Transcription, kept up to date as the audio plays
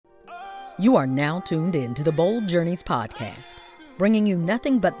You are now tuned in to the Bold Journeys podcast, bringing you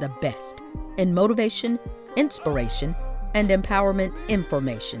nothing but the best in motivation, inspiration, and empowerment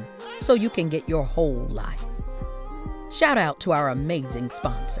information so you can get your whole life. Shout out to our amazing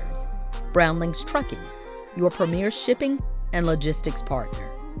sponsors, Brownlings Trucking, your premier shipping and logistics partner.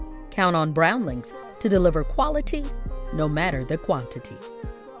 Count on Brownlings to deliver quality no matter the quantity.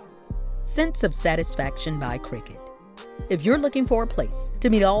 Sense of Satisfaction by Cricket. If you're looking for a place to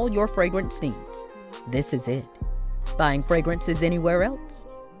meet all your fragrance needs, this is it. Buying fragrances anywhere else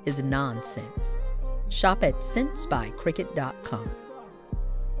is nonsense. Shop at scentsbycricket.com.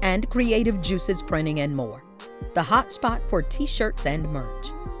 And Creative Juices Printing and More, the hot spot for t-shirts and merch.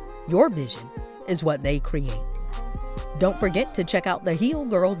 Your vision is what they create. Don't forget to check out the Heal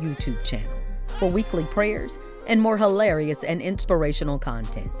Girl YouTube channel for weekly prayers and more hilarious and inspirational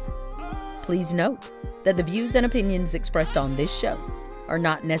content. Please note that the views and opinions expressed on this show are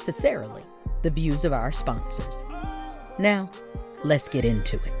not necessarily the views of our sponsors. Now, let's get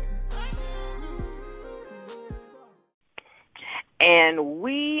into it. And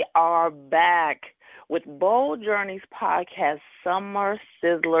we are back with Bold Journeys Podcast Summer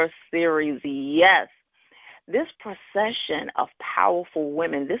Sizzler Series. Yes, this procession of powerful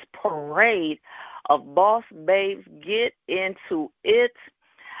women, this parade of boss babes, get into it.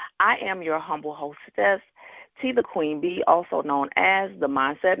 I am your humble hostess, T the Queen Bee, also known as the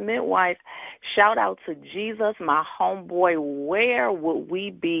Mindset Midwife. Shout out to Jesus, my homeboy. Where would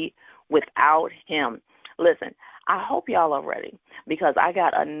we be without him? Listen, I hope y'all are ready because I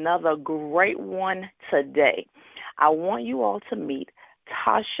got another great one today. I want you all to meet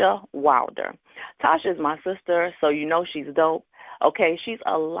Tasha Wilder. Tasha is my sister, so you know she's dope. Okay, she's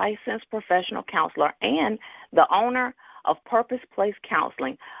a licensed professional counselor and the owner of Purpose Place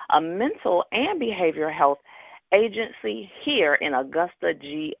Counseling, a mental and behavioral health agency here in Augusta,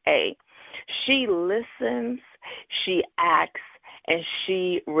 GA. She listens, she acts, and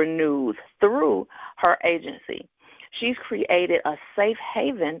she renews through her agency. She's created a safe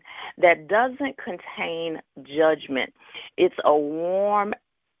haven that doesn't contain judgment. It's a warm,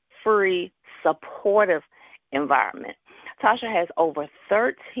 free, supportive environment. Tasha has over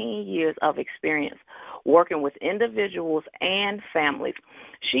 13 years of experience working with individuals and families.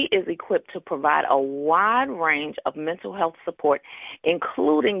 She is equipped to provide a wide range of mental health support,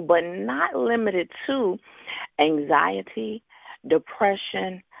 including but not limited to anxiety,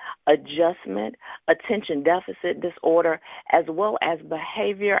 depression, adjustment, attention deficit disorder, as well as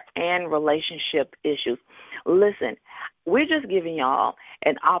behavior and relationship issues. Listen, we're just giving y'all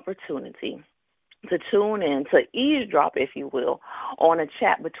an opportunity to tune in, to eavesdrop, if you will, on a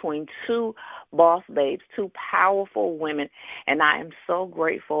chat between two boss babes, two powerful women. And I am so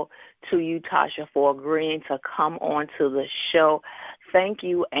grateful to you, Tasha, for agreeing to come on to the show. Thank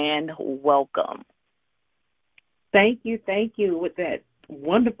you and welcome. Thank you with that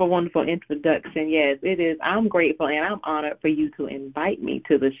wonderful introduction. Yes, it is. I'm grateful and I'm honored for you to invite me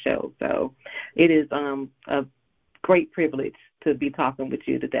to the show. So it is a great privilege to be talking with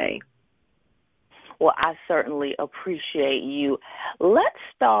you today. Well, I certainly appreciate you. Let's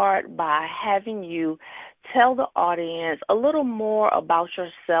start by having you tell the audience a little more about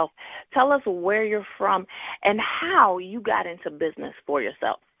yourself. Tell us where you're from and how you got into business for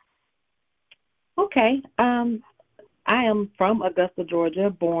yourself. Okay. I am from Augusta, Georgia,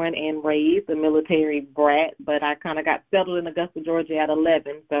 born and raised, a military brat, but I kind of got settled in Augusta, Georgia at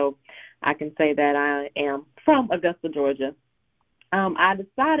 11, so I can say that I am from Augusta, Georgia. I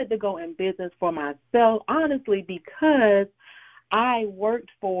decided to go in business for myself, honestly, because I worked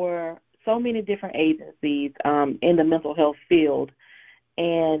for so many different agencies in the mental health field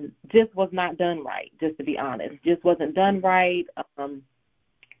and just was not done right, just to be honest. Just wasn't done right,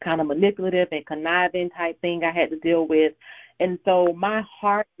 kind of manipulative and conniving type thing I had to deal with. And so my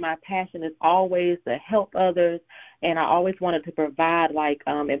heart, my passion is always to help others, and I always wanted to provide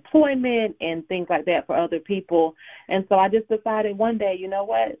employment and things like that for other people. And so I just decided one day, you know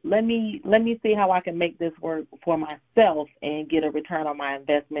what, let me see how I can make this work for myself and get a return on my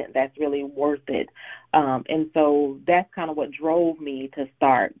investment that's really worth it. And so that's kind of what drove me to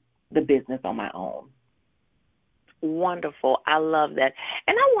start the business on my own. Wonderful. I love that.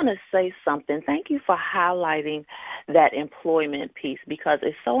 And I want to say something. Thank you for highlighting that employment piece because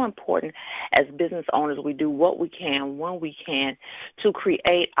it's so important as business owners. We do what we can when we can to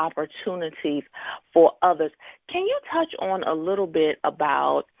create opportunities for others. Can you touch on a little bit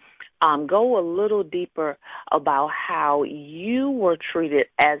about, go a little deeper about how you were treated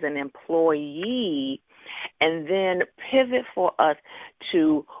as an employee and then pivot for us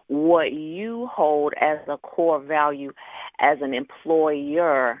to what you hold as a core value as an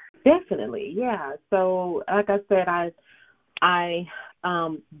employer? Definitely, yeah. So, like I said, I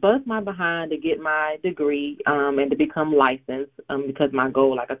bust my behind to get my degree and to become licensed because my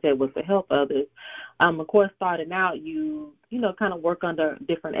goal, like I said, was to help others. Of course, starting out, you know, kind of work under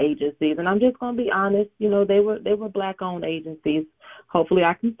different agencies, and I'm just going to be honest, you know, they were Black-owned agencies. Hopefully,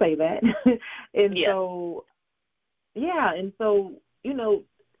 I can say that. And Yeah. so, yeah, and so, you know,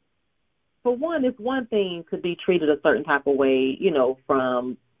 for one, it's one thing to be treated a certain type of way, you know,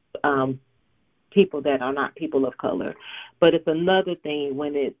 from people that are not people of color. But it's another thing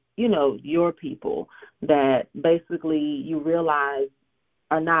when it's, you know, your people that basically you realize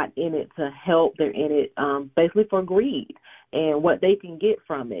are not in it to help. They're in it basically for greed and what they can get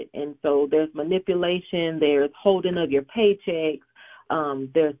from it. And so there's manipulation, there's holding of your paychecks,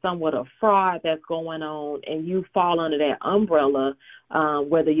 there's somewhat of fraud that's going on, and you fall under that umbrella,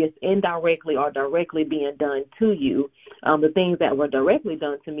 whether it's indirectly or directly being done to you. The things that were directly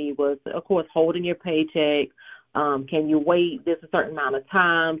done to me was, of course, holding your paycheck. Can you wait this a certain amount of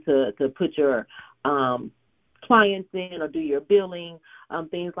time to put your clients in or do your billing,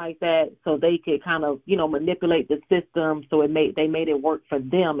 things like that, so they could kind of, you know, manipulate the system so they made it work for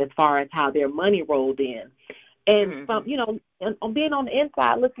them as far as how their money rolled in. And from, you know, and being on the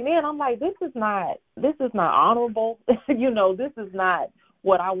inside looking in, I'm like, this is not honorable. You know, this is not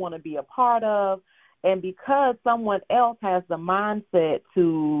what I want to be a part of. And because someone else has the mindset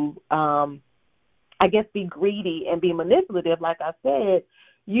to, I guess, be greedy and be manipulative, like I said,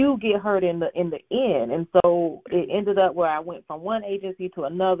 you get hurt in the end. And so it ended up where I went from one agency to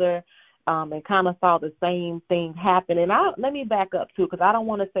another, and kind of saw the same thing happen. And let me back up too, because I don't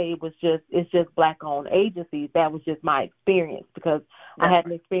want to say it's just Black-owned agencies. That was just my experience, because I had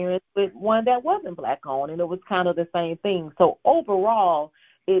an experience with one that wasn't Black-owned, and it was kind of the same thing. So overall,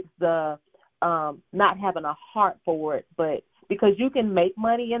 it's the not having a heart for it, but because you can make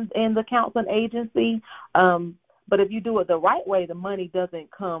money in the counseling agency, but if you do it the right way, the money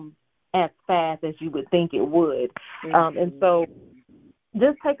doesn't come as fast as you would think it would. And so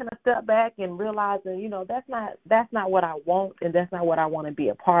just taking a step back and realizing, you know, that's not what I want, and that's not what I want to be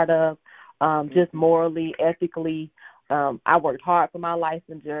a part of, just morally, ethically. I worked hard for my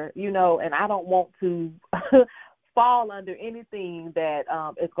licensure, you know, and I don't want to fall under anything that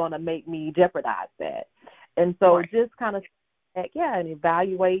is going to make me jeopardize that. And so just kind of, and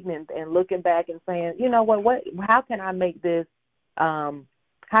evaluating and looking back and saying, you know what, how can I make this, how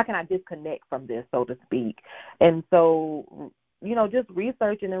can I disconnect from this, so to speak? And so, you know, just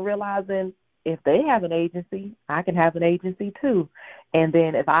researching and realizing if they have an agency, I can have an agency too. And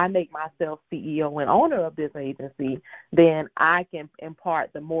then if I make myself CEO and owner of this agency, then I can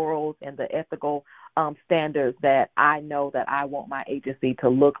impart the morals and the ethical standards that I know that I want my agency to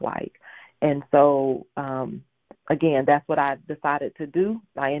look like. And so, again, that's what I decided to do.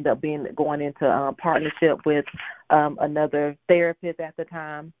 I ended up going into partnership with another therapist at the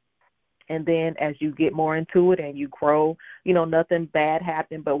time. And then as you get more into it and you grow, you know, nothing bad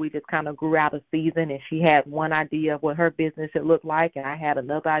happened, but we just kind of grew out a season, and she had one idea of what her business should look like, and I had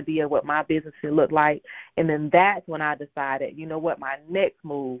another idea of what my business should look like. And then that's when I decided, you know what, my next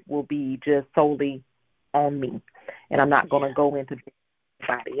move will be just solely on me, and I'm not going to go into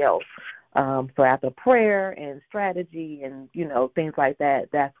anybody else. So after prayer and strategy and, you know, things like that,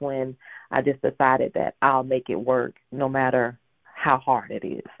 that's when I just decided that I'll make it work no matter how hard it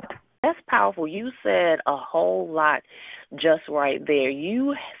is. That's powerful. You said a whole lot just right there.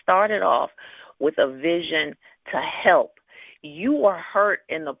 You started off with a vision to help. You were hurt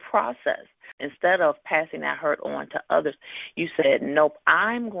in the process. Instead of passing that hurt on to others, you said, nope,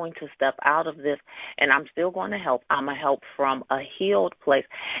 I'm going to step out of this, and I'm still going to help. I'm going to help from a healed place,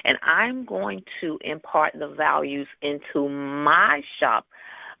 and I'm going to impart the values into my shop,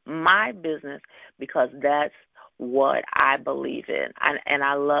 my business, because that's what I believe in, and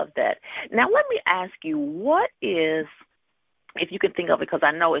I love that. Now, let me ask you, what is, if you can think of it, because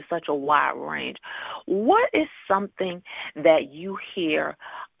I know it's such a wide range, what is something that you hear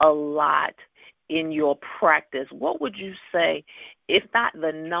a lot in your practice? What would you say, if not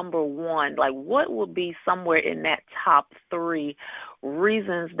the number one, like what would be somewhere in that top 3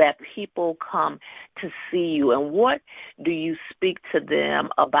 reasons that people come to see you, and what do you speak to them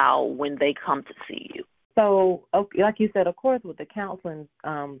about when they come to see you? So, like you said, of course, with the counseling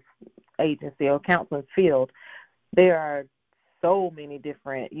agency or counseling field, there are so many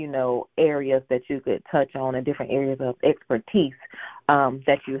different, you know, areas that you could touch on and different areas of expertise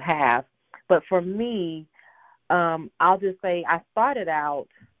that you have. But for me, I'll just say I started out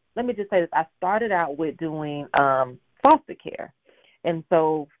with doing foster care. And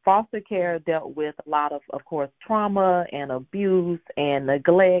so foster care dealt with a lot of course, trauma and abuse and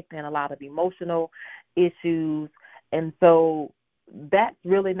neglect and a lot of emotional issues. And so that's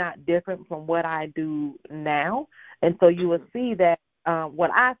really not different from what I do now. And so you will see that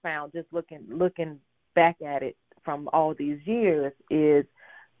what I found just looking back at it from all these years is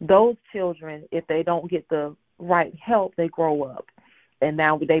those children, if they don't get the right help, they grow up. And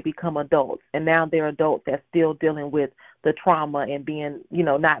now they become adults. And now they're adults that's still dealing with the trauma and being,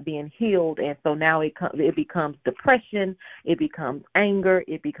 not being healed. And so now it becomes depression, it becomes anger,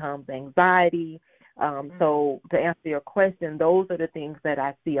 it becomes anxiety. So to answer your question, those are the things that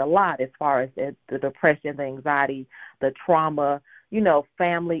I see a lot as far as the depression, the anxiety, the trauma,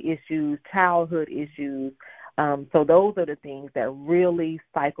 family issues, childhood issues. So those are the things that really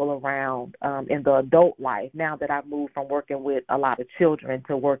cycle around in the adult life now that I've moved from working with a lot of children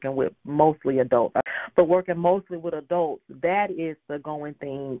to working with mostly adults. But working mostly with adults, that is the going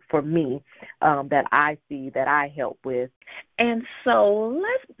thing for me that I see that I help with. And so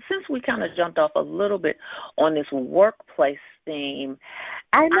since we kind of jumped off a little bit on this workplace theme,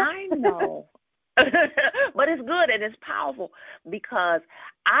 I know. But it's good and it's powerful because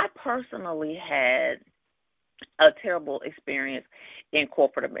I personally had a terrible experience in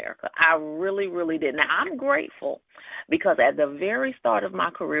corporate America. I really, really did. Now, I'm grateful because at the very start of my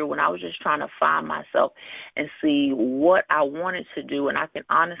career, when I was just trying to find myself and see what I wanted to do, and I can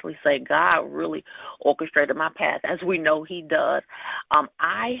honestly say God really orchestrated my path, as we know he does,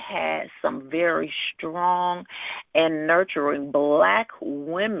 I had some very strong and nurturing Black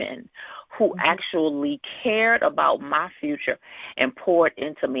women who actually cared about my future and poured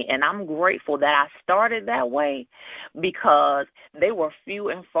into me. And I'm grateful that I started that way because they were few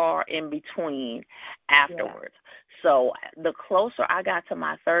and far in between afterwards. Yeah. So the closer I got to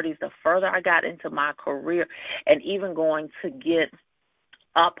my 30s, the further I got into my career, and even going to get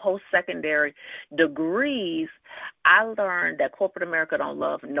post-secondary degrees, I learned that corporate America don't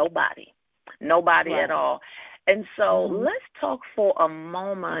love nobody at all. And so let's talk for a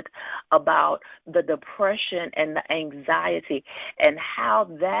moment about the depression and the anxiety and how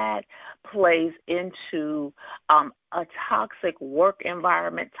that plays into a toxic work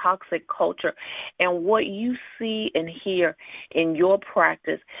environment, toxic culture, and what you see and hear in your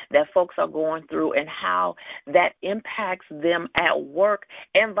practice that folks are going through and how that impacts them at work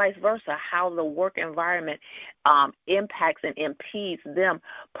and vice versa, how the work environment impacts and impedes them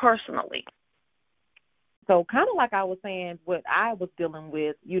personally. So kind of like I was saying, what I was dealing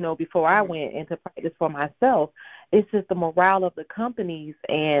with, before I went into practice for myself, it's just the morale of the companies,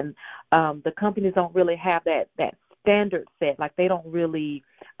 and the companies don't really have that standard set. Like they don't really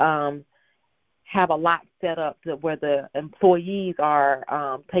have a lot set up to where the employees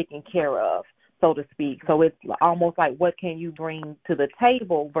are taken care of, so to speak. So it's almost like what can you bring to the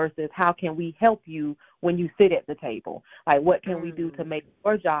table versus how can we help you when you sit at the table? Like what can we do to make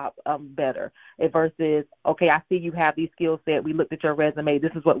your job better versus, okay, I see you have these skill set. We looked at your resume.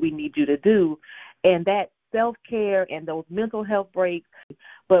 This is what we need you to do. And that self-care and those mental health breaks.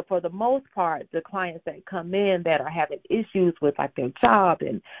 But for the most part, the clients that come in that are having issues with like their job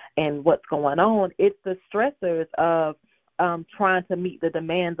and what's going on, it's the stressors of trying to meet the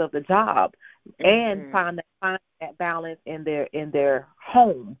demands of the job and find that balance in their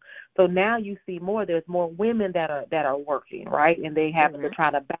home. So now you see there's more women that are working, right? And they have to try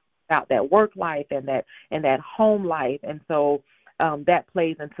to balance out that work life and that home life. And so that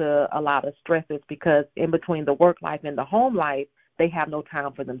plays into a lot of stresses because in between the work life and the home life, they have no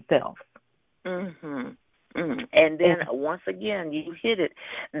time for themselves. And then once again, you hit it.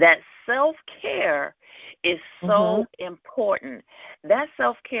 That self-care is so important. That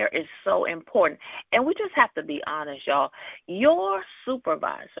self-care is so important. And we just have to be honest, y'all. Your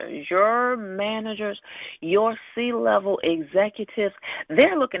supervisors, your managers, your C-level executives,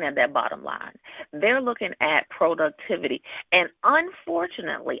 they're looking at that bottom line. They're looking at productivity. And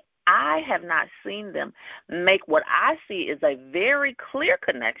unfortunately, I have not seen them make what I see is a very clear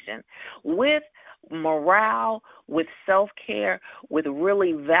connection with morale, with self-care, with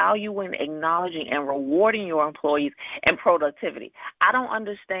really valuing, acknowledging, and rewarding your employees and productivity. I don't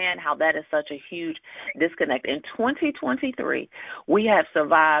understand how that is such a huge disconnect. In 2023, we have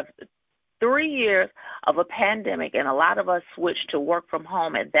survived 3 years of a pandemic, and a lot of us switched to work from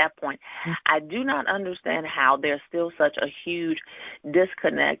home at that point. I do not understand how there's still such a huge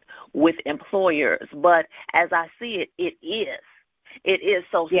disconnect with employers, but as I see it, it is. It is.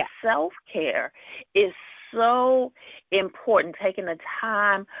 So self-care is so important, taking the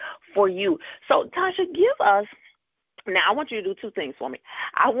time for you. So, Tasha, give us Now, I want you to do two things for me.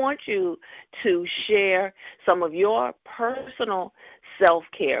 I want you to share some of your personal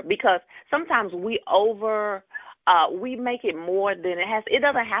self-care, because sometimes we make it more than it has. It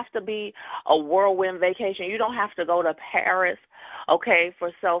doesn't have to be a whirlwind vacation. You don't have to go to Paris, okay,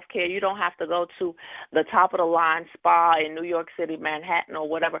 for self-care. You don't have to go to the top-of-the-line spa in New York City, Manhattan, or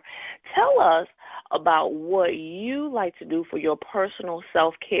whatever. Tell us about what you like to do for your personal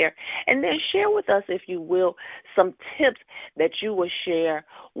self-care, and then share with us, if you will, some tips that you will share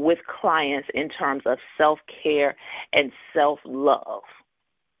with clients in terms of self-care and self-love.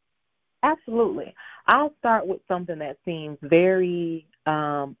 Absolutely. I'll start with something that seems very,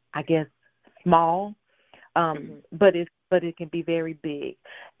 I guess, small, but it can be very big.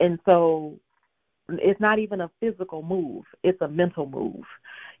 And so it's not even a physical move; it's a mental move.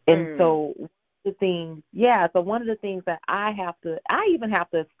 And so one of the things that I even have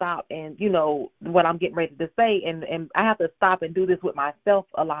to stop, and what I'm getting ready to say, and I have to stop and do this with myself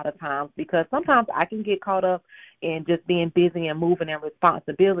a lot of times, because sometimes I can get caught up in just being busy and moving and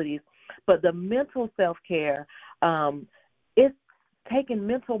responsibilities. But the mental self-care is taking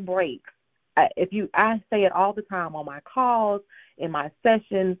mental breaks. I say it all the time on my calls, in my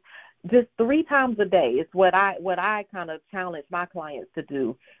sessions, just 3 times a day is what I kind of challenge my clients to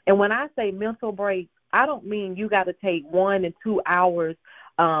do. And when I say mental breaks, I don't mean you got to take 1 and 2 hours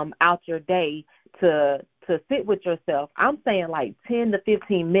out your day to sit with yourself. I'm saying like 10 to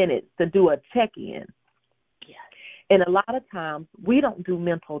 15 minutes to do a check-in. And a lot of times we don't do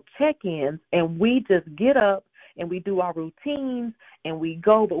mental check-ins, and we just get up and we do our routines and we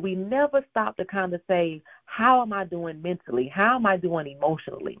go, but we never stop to kind of say, how am I doing mentally? How am I doing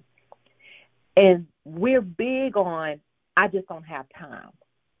emotionally? And we're big on, I just don't have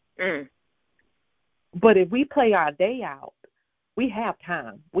time. But if we play our day out, we have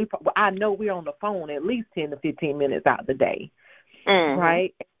time. I know we're on the phone at least 10 to 15 minutes out the day,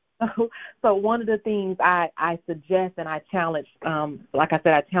 right? So one of the things I suggest, and I challenge, like I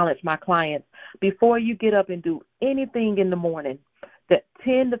said, I challenge my clients, before you get up and do anything in the morning, that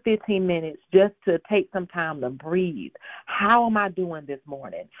 10 to 15 minutes just to take some time to breathe. How am I doing this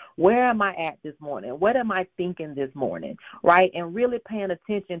morning? Where am I at this morning? What am I thinking this morning, right? And really paying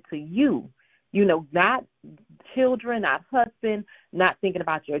attention to you, not children, not husband, not thinking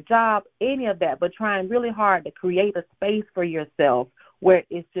about your job, any of that, but trying really hard to create a space for yourself where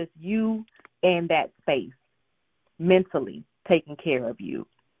it's just you and that space, mentally taking care of you.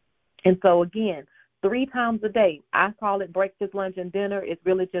 And so, again, 3 times a day, I call it breakfast, lunch, and dinner. It's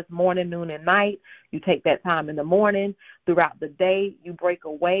really just morning, noon, and night. You take that time in the morning. Throughout the day, you break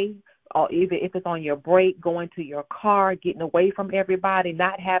away, or even if it's on your break, going to your car, getting away from everybody,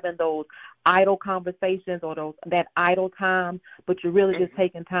 not having those idle conversations or that idle time, but you're really just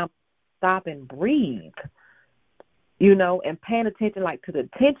taking time to stop and breathe. And paying attention to the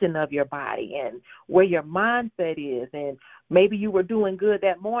tension of your body and where your mindset is. And maybe you were doing good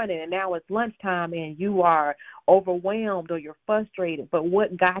that morning and now it's lunchtime and you are overwhelmed or you're frustrated, but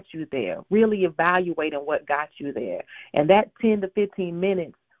what got you there? Really evaluating what got you there. And that 10 to 15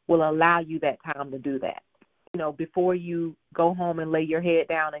 minutes will allow you that time to do that. Before you go home and lay your head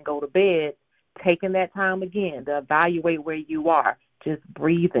down and go to bed, taking that time again to evaluate where you are, just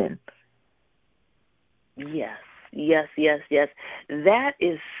breathing. Yes. That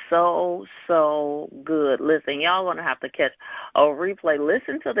is so, so good. Listen, y'all going to have to catch a replay.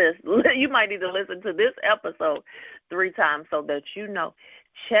 Listen to this. You might need to listen to this episode 3 times so that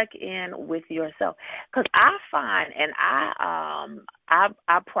check in with yourself. Because I find, and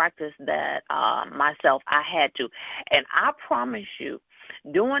I practice that myself. I had to. And I promise you,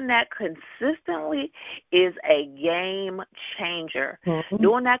 doing that consistently is a game changer.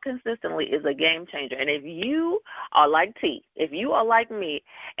 Doing that consistently is a game changer. And if you are like T, if you are like me,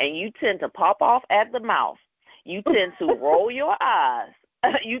 and you tend to pop off at the mouth, you tend to roll your eyes,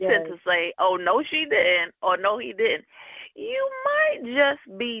 you tend to say, oh, no, she didn't, or no, he didn't, you might just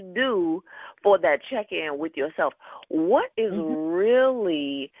be due for that check-in with yourself. What is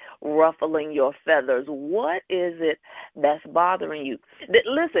really ruffling your feathers? What is it that's bothering you?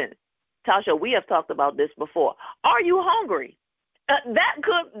 Listen, Tasha, we have talked about this before. Are you hungry? That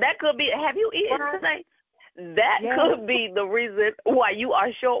could be. Have you eaten today? That could be the reason why you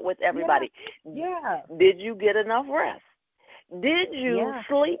are short with everybody. Yeah. Did you get enough rest? Did you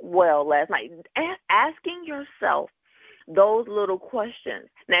sleep well last night? Asking yourself those little questions.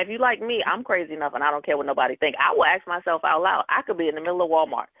 Now, if you like me, I'm crazy enough, and I don't care what nobody thinks. I will ask myself out loud. I could be in the middle of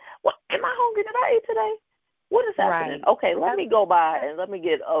Walmart. Well, am I hungry? Did I eat today? What is happening? Right. Okay, let me go by and let me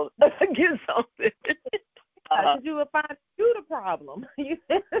get get something. You will find you the problem.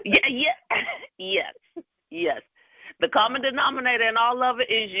 Yes. The common denominator in all of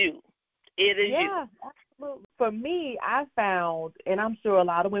it is you. It is you. Yeah, absolutely. For me, I found, and I'm sure a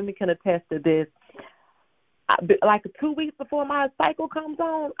lot of women can attest to this, like 2 weeks before my cycle comes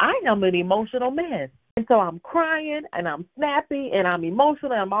on, I am an emotional mess. And so I'm crying, and I'm snappy, and I'm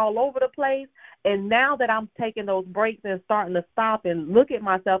emotional, and I'm all over the place. And now that I'm taking those breaks and starting to stop and look at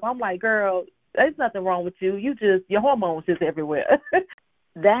myself, I'm like, girl, there's nothing wrong with you. Your hormones just everywhere.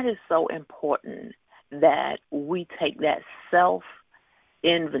 That is so important that we take that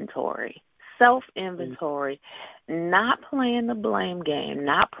self-inventory, not playing the blame game,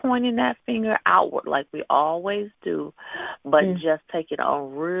 not pointing that finger outward like we always do, but just taking a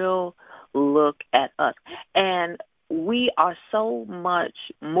real look at us. And we are so much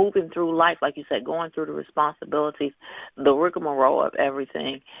moving through life, like you said, going through the responsibilities, the rigmarole of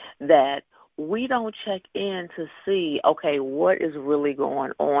everything, that we don't check in to see, okay, what is really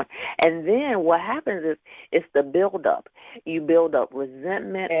going on. And then what happens is it's the buildup. You build up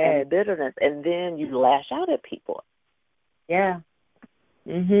resentment and bitterness, and then you lash out at people. Yeah.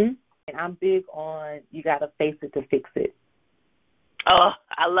 And I'm big on you got to face it to fix it. Oh,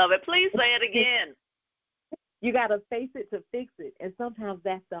 I love it. Please say it again. You got to face it to fix it. And sometimes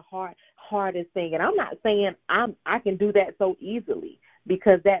that's the hardest thing. And I'm not saying I can do that so easily,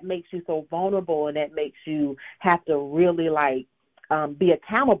 because that makes you so vulnerable, and that makes you have to really be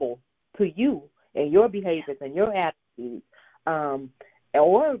accountable to you and your behaviors and your attitudes,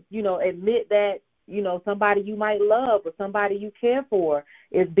 or admit that somebody you might love or somebody you care for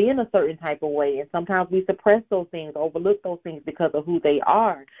is being a certain type of way, and sometimes we suppress those things, overlook those things because of who they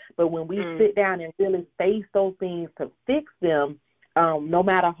are. But when we sit down and really face those things to fix them, no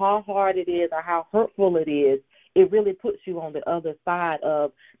matter how hard it is or how hurtful it is, it really puts you on the other side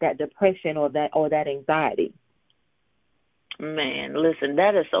of that depression or that anxiety. Man, listen,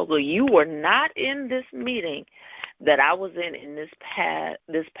 that is so good. You were not in this meeting that I was in this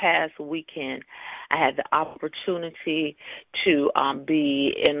past weekend. I had the opportunity to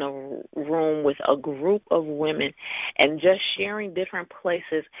be in a room with a group of women and just sharing different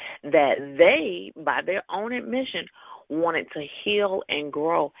places that they, by their own admission, wanted to heal and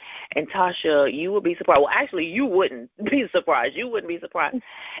grow. And Tasha, you would be surprised. Well, actually, you wouldn't be surprised.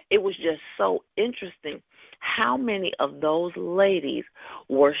 It was just so interesting how many of those ladies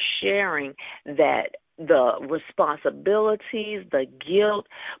were sharing that the responsibilities, the guilt,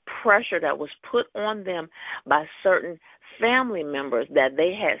 pressure that was put on them by certain family members that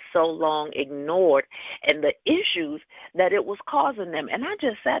they had so long ignored, and the issues that it was causing them. And I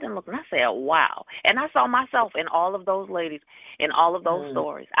just sat and looked, and I said, wow. And I saw myself in all of those ladies, in all of those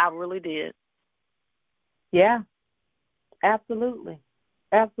stories. I really did. Yeah, absolutely.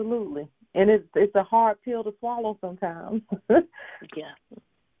 Absolutely. And it's a hard pill to swallow sometimes. Yeah.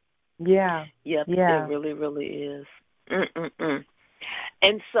 Yeah. Yep, yeah. It really, really is.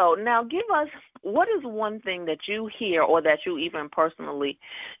 And so now give us, what is one thing that you hear or that you even personally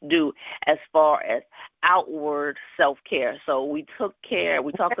do as far as outward self-care? So we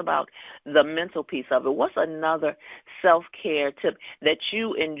talked about the mental piece of it. What's another self-care tip that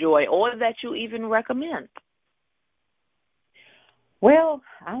you enjoy or that you even recommend? Well,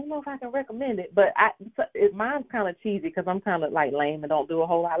 I don't know if I can recommend it, but mine's kind of cheesy because I'm kind of like lame and don't do a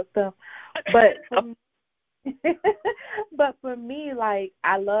whole lot of stuff. But but for me, like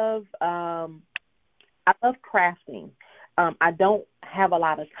I love crafting. I don't have a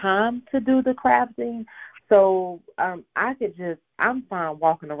lot of time to do the crafting, so I'm fine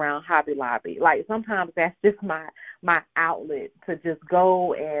walking around Hobby Lobby. Like sometimes that's just my outlet to just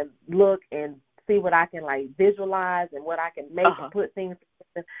go and look and see what I can like visualize and what I can make and put things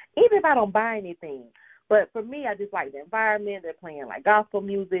together, even if I don't buy anything. But for me, I just like the environment. They're playing like gospel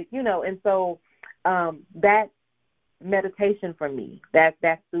music, and so that meditation for me, that's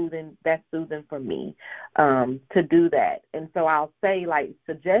soothing for me to do that. And so I'll say, like,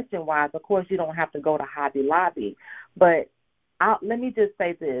 suggestion wise, of course you don't have to go to Hobby Lobby, but let me just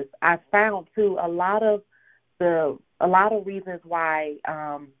say this: I found too a lot of reasons why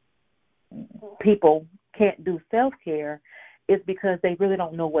people can't do self-care is because they really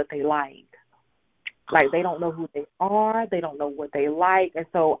don't know what they like. Like, they don't know who they are. They don't know what they like. And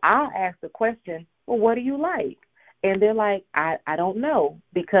so I'll ask the question, well, what do you like? And they're like, I don't know,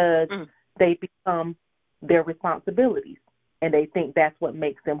 because they become their responsibilities, and they think that's what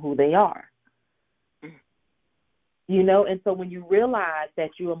makes them who they are. And so when you realize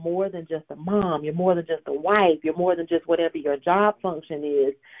that you are more than just a mom, you're more than just a wife, you're more than just whatever your job function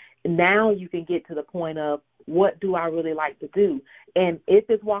is, now you can get to the point of, what do I really like to do? And if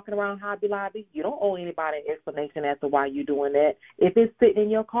it's walking around Hobby Lobby, you don't owe anybody an explanation as to why you're doing that. If it's sitting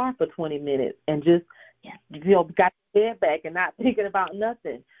in your car for 20 minutes and just got your head back and not thinking about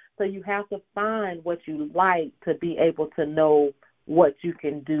nothing. So you have to find what you like to be able to know what you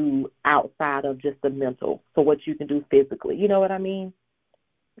can do outside of just the mental, so what you can do physically. You know what I mean?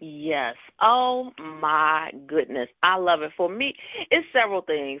 Yes. Oh, my goodness. I love it. For me, it's several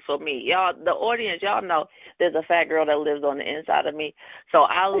things for me. Y'all, the audience, y'all know there's a fat girl that lives on the inside of me. So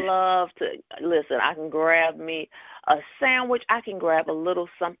I love to, listen, I can grab me a sandwich. I can grab a little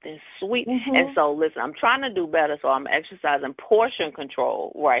something sweet. And so, listen, I'm trying to do better, so I'm exercising portion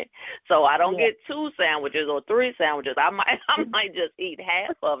control, right? So I don't get 2 sandwiches or 3 sandwiches. I might just eat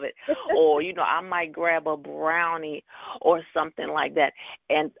half of it. Or, I might grab a brownie or something like that.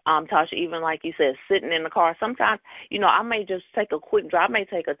 And, Tasha, even like you said, sitting in the car, sometimes, I may just take a quick drive. I may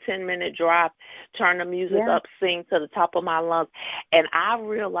take a 10-minute drive, turn the music up, sing to the top of my lungs. And I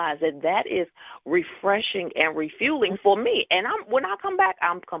realize that is refreshing and refueling for me. And when I come back,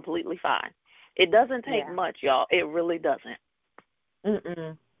 I'm completely fine. It doesn't take much, y'all. It really doesn't.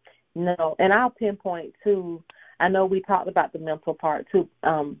 No, and I'll pinpoint, too. I know we talked about the mental part, too,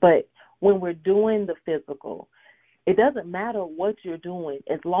 but when we're doing the physical, it doesn't matter what you're doing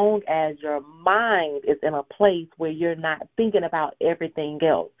as long as your mind is in a place where you're not thinking about everything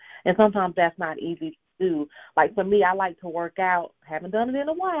else. And sometimes that's not easy to do. Like for me, I like to work out. Haven't done it in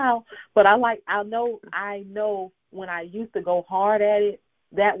a while, but I know when I used to go hard at it,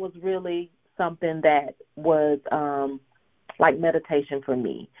 that was really something that was like meditation for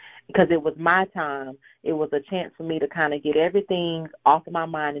me, because it was my time. It was a chance for me to kind of get everything off of my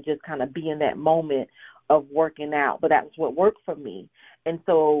mind and just kind of be in that moment of working out. But that was what worked for me. And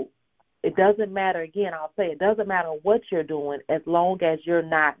so it doesn't matter, again, I'll say it doesn't matter what you're doing as long as you're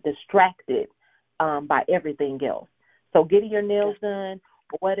not distracted by everything else. So getting your nails done,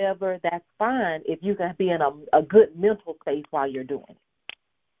 whatever, that's fine if you can be in a good mental space while you're doing it.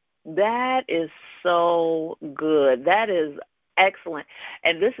 That is so good. That is excellent.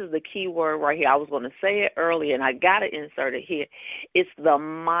 And this is the key word right here. I was going to say it earlier, and I got to insert it here. It's the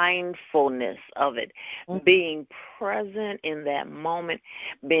mindfulness of it, being present in that moment,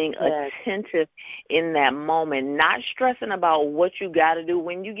 being attentive in that moment, not stressing about what you got to do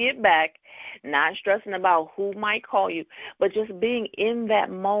when you get back, not stressing about who might call you, but just being in that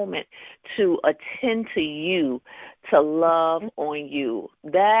moment to attend to you, to love on you.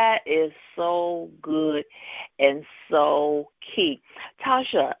 That is so good and so key.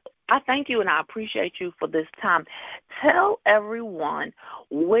 Tasha, I thank you and I appreciate you for this time. Tell everyone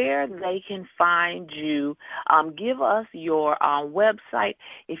where they can find you. Give us your website.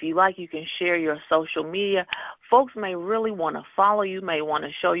 If you like, you can share your social media. Folks may really want to follow you, may want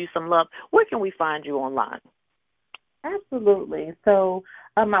to show you some love. Where can we find you online? Absolutely. So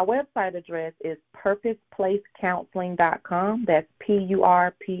my website address is purposeplacecounseling.com. That's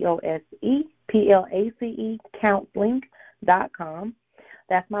PURPOSEPLACE counseling.com.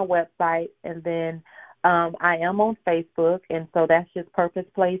 That's my website. And then I am on Facebook, and so that's just Purpose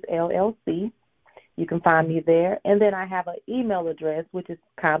Place LLC. You can find me there. And then I have an email address, which is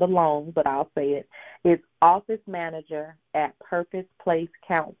kind of long, but I'll say it. It's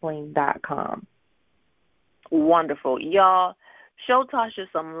officemanager@purposeplacecounseling.com. Wonderful. Y'all, show Tasha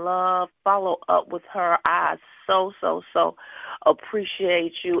some love. Follow up with her. I so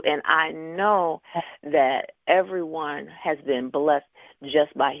appreciate you, and I know that everyone has been blessed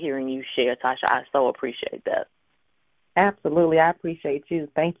just by hearing you share, Tasha. I so appreciate that. Absolutely. I appreciate you.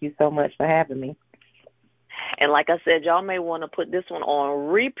 Thank you so much for having me. And like I said, y'all may want to put this one on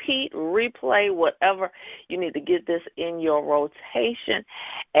repeat, replay, whatever. You need to get this in your rotation.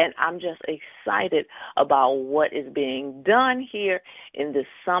 And I'm just excited about what is being done here in the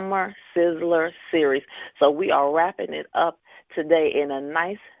Summer Sizzler series. So we are wrapping it up today in a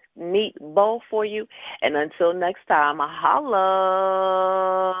nice, neat bow for you. And until next time, holla.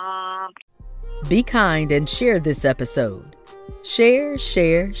 Be kind and share this episode. Share,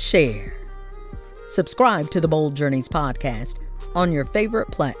 share, share. Subscribe to the Bold Journeys podcast on your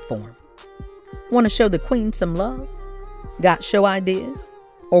favorite platform. Want to show the Queen some love? Got show ideas?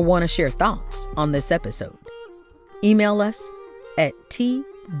 Or want to share thoughts on this episode? Email us at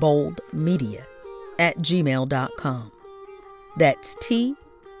tboldmedia@gmail.com. That's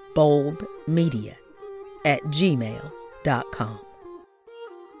tboldmedia@gmail.com.